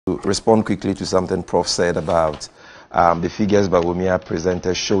respond quickly to something Prof said about the figures Bawumia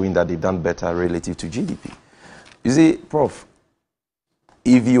presented showing that they've done better relative to GDP. You see, Prof,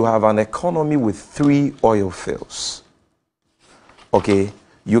 if you have an economy with 3 oil fields, okay,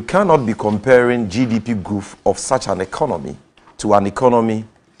 you cannot be comparing GDP growth of such an economy to an economy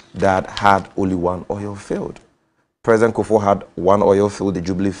that had only 1 oil field. President Kufuor had 1 oil field, the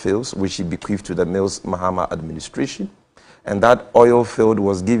Jubilee Fields, which he bequeathed to the Mills Mahama administration. And that oil field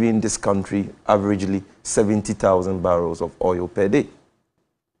was giving this country averagely 70,000 barrels of oil per day.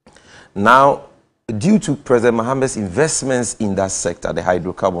 Now, due to President Mahama's investments in that sector, the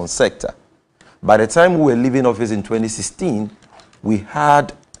hydrocarbon sector, by the time we were leaving office in 2016, we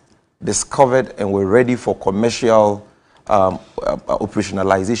had discovered and were ready for commercial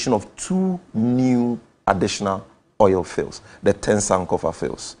operationalization of 2 new additional oil fields, the 10 Sankofa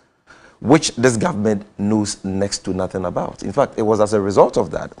fields, which this government knows next to nothing about. In fact, it was as a result of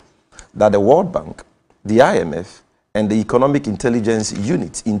that that the World Bank, the IMF, and the Economic Intelligence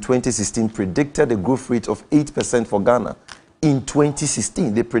Unit in 2016 predicted a growth rate of 8% for Ghana. In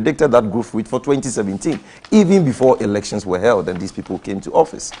 2016, they predicted that growth rate for 2017, even before elections were held and these people came to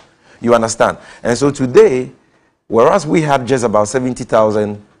office. You understand? And so today, whereas we had just about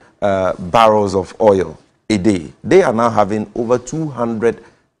 70,000 barrels of oil a day, they are now having over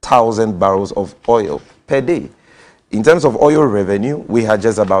 200,000 barrels of oil per day. In terms of oil revenue, we had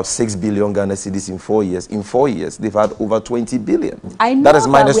just about 6 billion Ghana cedis in 4 years. In 4 years, they've had over 20 billion. I know that is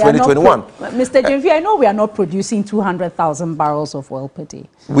minus 2021. Mr. Gyamfi, I know we are not producing 200,000 barrels of oil per day.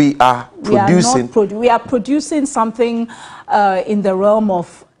 We are producing. We are producing something in the realm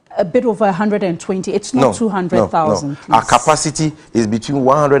of a bit over 120. It's not 200,000. No. Our capacity is between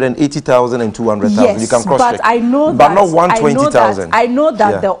 180,000 and 200,000. Yes, you can cross but check. I know but that, not 120,000. I know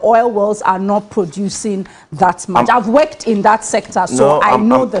that the oil wells are not producing that much. I've worked in that sector, so I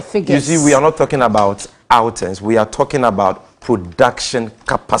know the figures. You see, we are not talking about outings. We are talking about production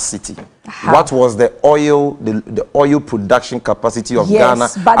capacity. What was the oil, the oil production capacity of Ghana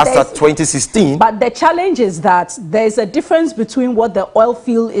after 2016? But the challenge is that there's a difference between what the oil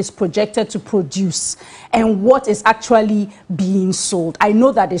field is projected to produce and what is actually being sold. I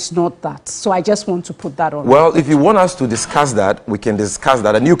know that it's not that, so I just want to put that on. Well, if you want us to discuss that, we can discuss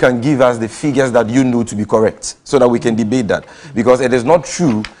that, and you can give us the figures that you know to be correct so that we can debate that. Because it is not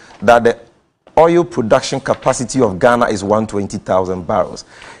true that the oil production capacity of Ghana is 120,000 barrels.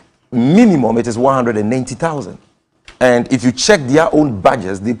 Minimum, it is 190,000. And if you check their own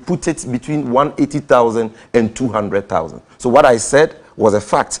budgets, they put it between 180,000 and 200,000. So what I said was a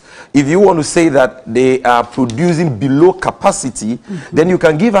fact. If you want to say that they are producing below capacity, then you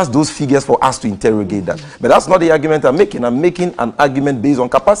can give us those figures for us to interrogate that. But that's not the argument I'm making. I'm making an argument based on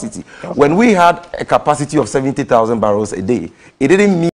capacity. When we had a capacity of 70,000 barrels a day, it didn't mean